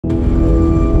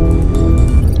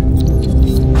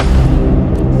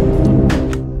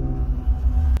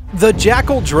The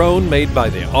Jackal drone made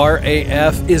by the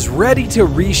RAF is ready to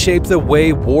reshape the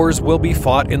way wars will be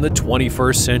fought in the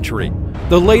 21st century.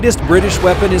 The latest British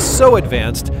weapon is so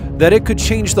advanced that it could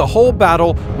change the whole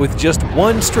battle with just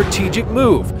one strategic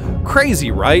move. Crazy,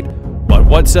 right? But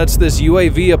what sets this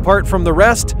UAV apart from the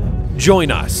rest? Join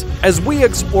us as we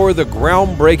explore the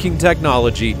groundbreaking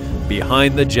technology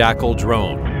behind the Jackal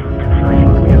drone.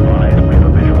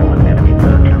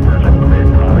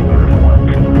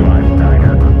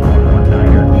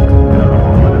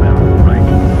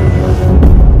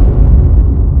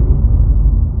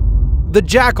 The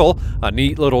Jackal, a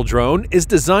neat little drone, is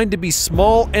designed to be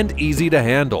small and easy to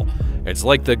handle. It's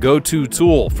like the go-to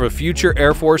tool for future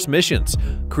Air Force missions.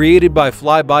 Created by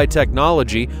Flyby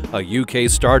Technology, a UK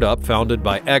startup founded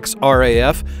by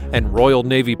ex-RAF and Royal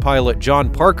Navy pilot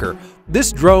John Parker,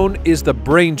 this drone is the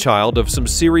brainchild of some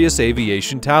serious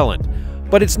aviation talent.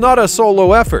 But it's not a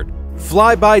solo effort.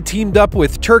 Flyby teamed up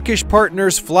with Turkish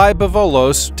partners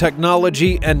Flybovolos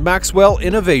Technology and Maxwell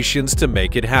Innovations to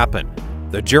make it happen.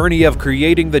 The journey of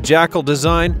creating the Jackal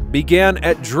design began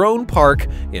at Drone Park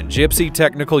in Gypsy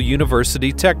Technical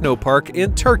University Technopark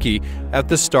in Turkey at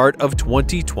the start of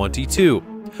 2022.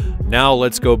 Now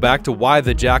let's go back to why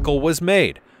the Jackal was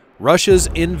made: Russia's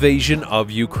invasion of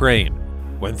Ukraine.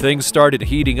 When things started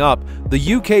heating up,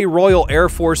 the UK Royal Air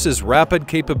Force's Rapid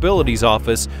Capabilities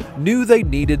Office knew they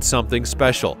needed something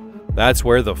special. That's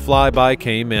where the Flyby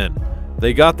came in.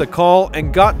 They got the call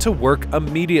and got to work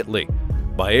immediately.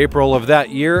 By April of that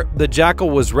year, the Jackal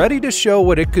was ready to show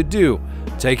what it could do,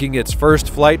 taking its first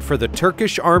flight for the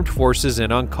Turkish Armed Forces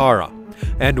in Ankara.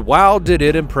 And wow, did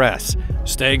it impress!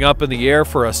 Staying up in the air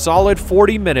for a solid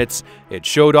 40 minutes, it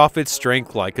showed off its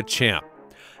strength like a champ.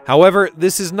 However,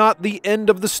 this is not the end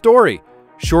of the story.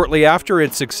 Shortly after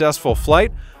its successful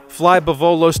flight,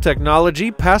 Flybovolos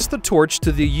Technology passed the torch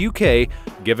to the UK,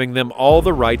 giving them all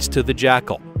the rights to the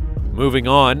Jackal. Moving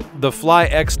on, the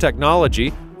FlyX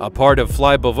technology, a part of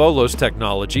Flybovolos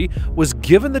Technology, was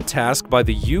given the task by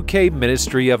the UK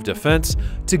Ministry of Defence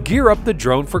to gear up the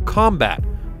drone for combat.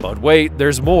 But wait,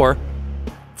 there's more.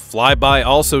 Flyby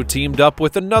also teamed up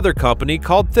with another company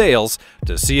called Thales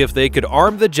to see if they could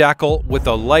arm the Jackal with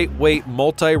a lightweight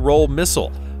multi-role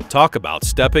missile. Talk about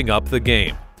stepping up the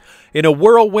game. In a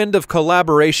whirlwind of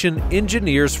collaboration,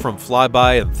 engineers from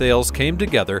Flyby and Thales came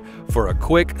together for a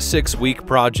quick 6-week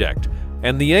project.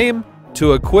 And the aim?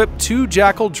 To equip 2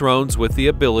 Jackal drones with the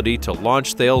ability to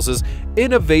launch Thales'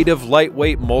 innovative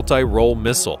lightweight multi-role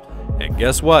missile. And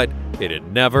guess what? It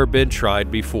had never been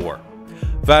tried before.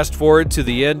 Fast forward to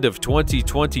the end of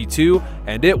 2022,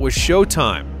 and it was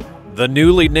showtime. The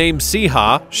newly named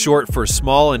SIHA, short for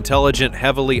Small Intelligent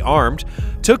Heavily Armed,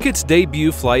 took its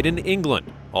debut flight in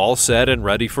England, all set and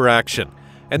ready for action.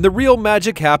 And the real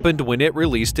magic happened when it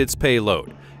released its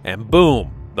payload. And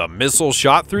boom! The missile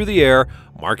shot through the air,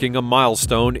 marking a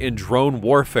milestone in drone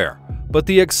warfare. But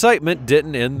the excitement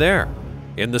didn't end there.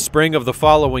 In the spring of the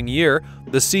following year,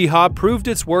 the SIHA proved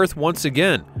its worth once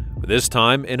again, this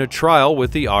time in a trial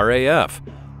with the RAF.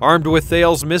 Armed with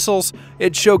Thales missiles,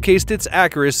 it showcased its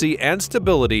accuracy and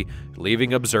stability,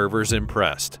 leaving observers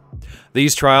impressed.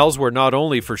 These trials were not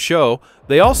only for show,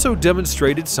 they also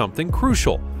demonstrated something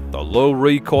crucial. The low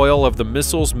recoil of the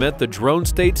missiles meant the drone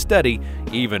stayed steady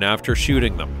even after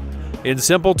shooting them. In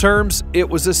simple terms, it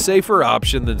was a safer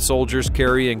option than soldiers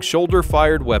carrying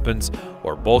shoulder-fired weapons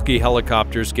or bulky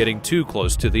helicopters getting too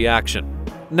close to the action.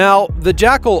 Now, the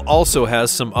Jackal also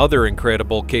has some other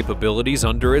incredible capabilities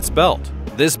under its belt.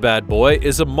 This bad boy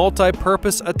is a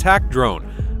multi-purpose attack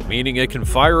drone, meaning it can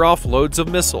fire off loads of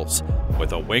missiles.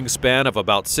 With a wingspan of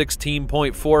about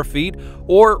 16.4 feet,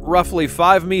 or roughly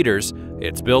 5 meters,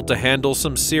 it's built to handle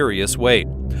some serious weight.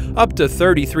 Up to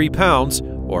 33 pounds,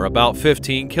 or about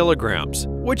 15 kilograms,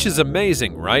 which is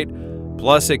amazing, right?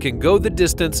 Plus, it can go the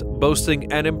distance,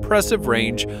 boasting an impressive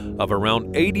range of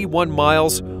around 81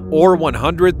 miles or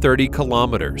 130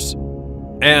 kilometers.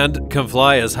 And can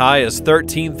fly as high as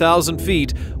 13,000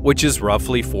 feet, which is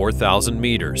roughly 4,000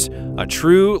 meters. A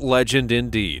true legend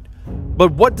indeed.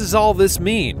 But what does all this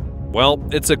mean? Well,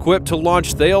 it's equipped to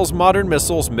launch Thales modern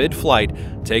missiles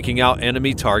mid-flight, taking out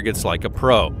enemy targets like a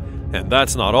pro. And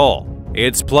that's not all.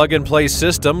 Its plug-and-play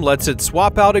system lets it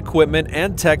swap out equipment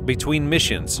and tech between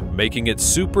missions, making it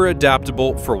super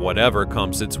adaptable for whatever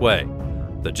comes its way.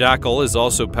 The Jackal is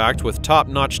also packed with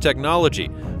top-notch technology,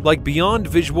 like beyond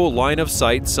visual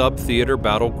line-of-sight sub-theater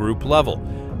battle group level,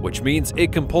 which means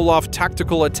it can pull off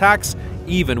tactical attacks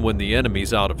even when the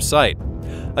enemy's out of sight.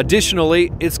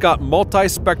 Additionally, it's got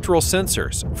multispectral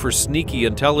sensors for sneaky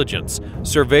intelligence,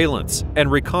 surveillance, and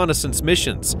reconnaissance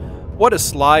missions. What a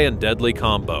sly and deadly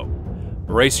combo.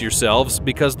 Brace yourselves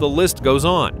because the list goes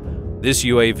on. This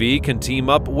UAV can team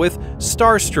up with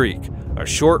Starstreak, a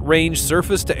short-range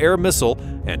surface-to-air missile,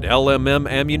 and LMM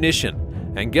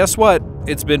ammunition. And guess what?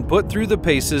 It's been put through the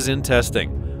paces in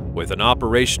testing. With an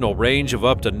operational range of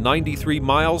up to 93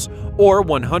 miles or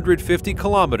 150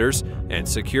 kilometers and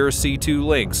secure C2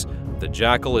 links, the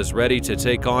Jackal is ready to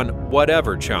take on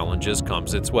whatever challenges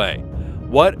comes its way.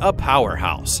 What a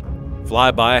powerhouse!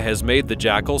 Flyby has made the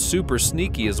Jackal super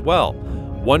sneaky as well.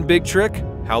 One big trick?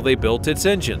 How they built its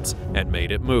engines and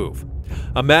made it move.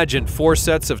 Imagine 4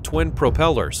 sets of twin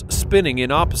propellers spinning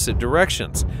in opposite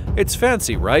directions. It's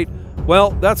fancy, right?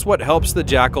 Well, that's what helps the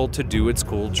Jackal to do its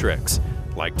cool tricks,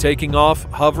 like taking off,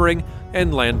 hovering,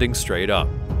 and landing straight up.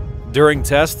 During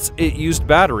tests, it used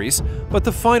batteries, but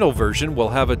the final version will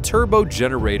have a turbo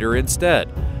generator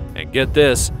instead. And get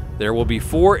this, there will be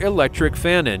 4 electric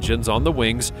fan engines on the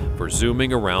wings for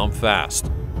zooming around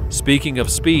fast. Speaking of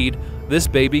speed, this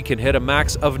baby can hit a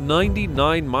max of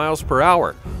 99 miles per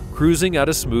hour, cruising at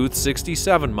a smooth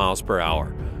 67 miles per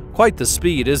hour. Quite the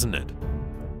speed, isn't it?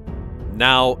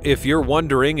 Now, if you're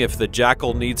wondering if the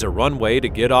Jackal needs a runway to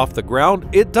get off the ground,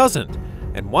 it doesn't.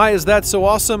 And why is that so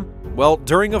awesome? Well,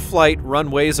 during a flight,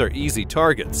 runways are easy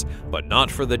targets, but not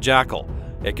for the Jackal.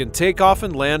 It can take off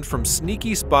and land from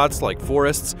sneaky spots like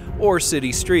forests or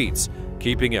city streets,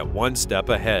 keeping it one step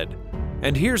ahead.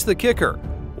 And here's the kicker.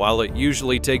 While it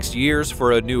usually takes years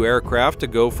for a new aircraft to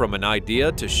go from an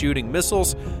idea to shooting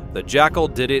missiles, the Jackal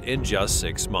did it in just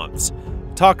 6 months.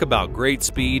 Talk about great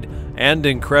speed and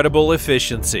incredible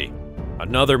efficiency.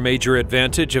 Another major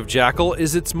advantage of Jackal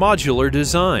is its modular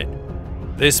design.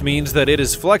 This means that it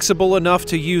is flexible enough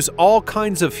to use all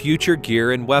kinds of future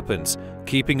gear and weapons,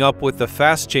 keeping up with the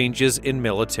fast changes in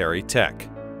military tech.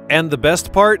 And the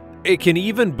best part? It can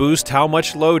even boost how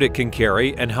much load it can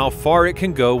carry and how far it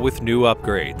can go with new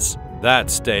upgrades.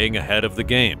 That's staying ahead of the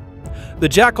game. The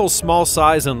Jackal's small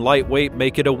size and lightweight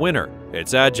make it a winner.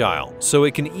 It's agile, so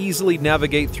it can easily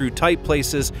navigate through tight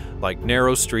places like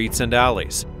narrow streets and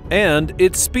alleys. And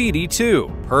it's speedy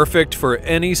too, perfect for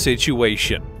any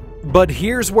situation. But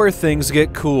here's where things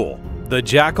get cool. The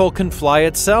Jackal can fly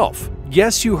itself.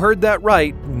 Yes, you heard that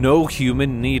right, no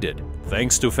human needed.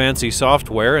 Thanks to fancy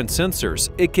software and sensors,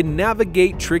 it can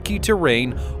navigate tricky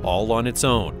terrain all on its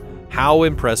own. How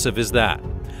impressive is that?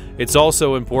 It's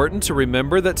also important to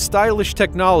remember that stylish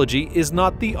technology is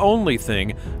not the only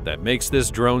thing that makes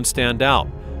this drone stand out.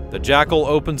 The Jackal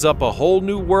opens up a whole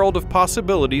new world of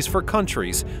possibilities for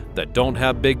countries that don't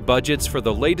have big budgets for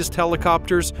the latest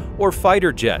helicopters or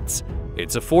fighter jets.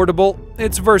 It's affordable,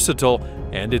 it's versatile,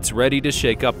 and it's ready to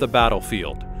shake up the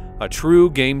battlefield. A true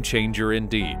game changer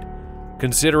indeed.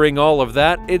 Considering all of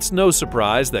that, it's no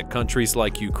surprise that countries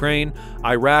like Ukraine,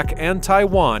 Iraq, and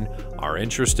Taiwan are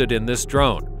interested in this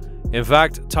drone. In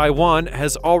fact, Taiwan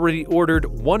has already ordered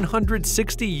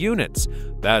 160 units.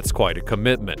 That's quite a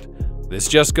commitment. This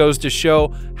just goes to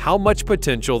show how much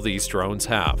potential these drones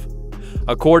have.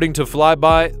 According to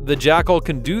Flyby, the Jackal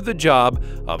can do the job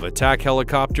of attack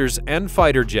helicopters and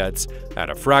fighter jets at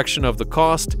a fraction of the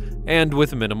cost and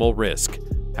with minimal risk.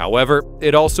 However,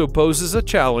 it also poses a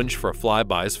challenge for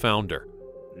Flyby's founder.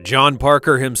 John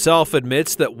Parker himself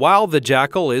admits that while the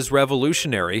Jackal is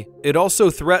revolutionary, it also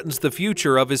threatens the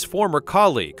future of his former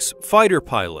colleagues, fighter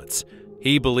pilots.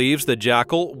 He believes the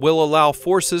Jackal will allow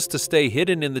forces to stay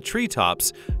hidden in the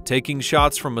treetops, taking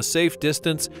shots from a safe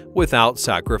distance without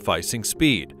sacrificing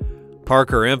speed.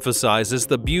 Parker emphasizes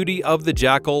the beauty of the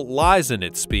Jackal lies in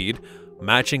its speed,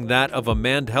 matching that of a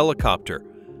manned helicopter.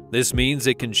 This means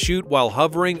it can shoot while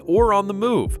hovering or on the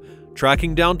move,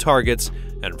 tracking down targets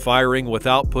and firing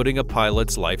without putting a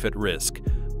pilot's life at risk.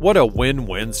 What a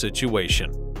win-win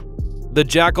situation. The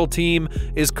Jackal team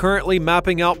is currently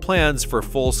mapping out plans for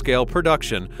full-scale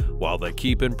production while they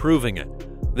keep improving it.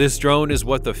 This drone is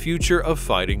what the future of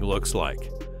fighting looks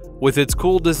like. With its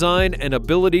cool design and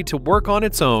ability to work on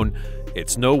its own,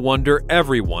 it's no wonder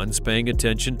everyone's paying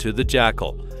attention to the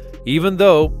Jackal. Even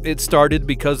though it started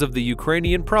because of the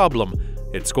Ukrainian problem,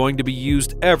 it's going to be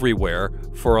used everywhere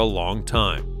for a long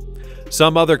time.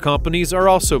 Some other companies are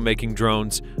also making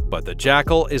drones, but the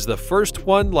Jackal is the first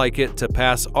one like it to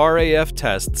pass RAF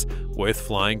tests with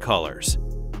flying colors.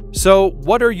 So,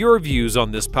 what are your views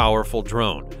on this powerful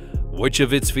drone? Which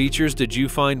of its features did you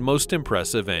find most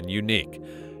impressive and unique?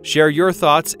 Share your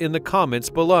thoughts in the comments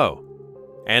below.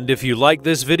 And if you like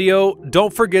this video,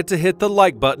 don't forget to hit the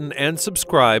like button and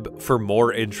subscribe for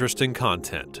more interesting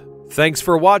content. Thanks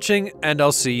for watching, and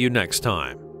I'll see you next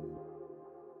time.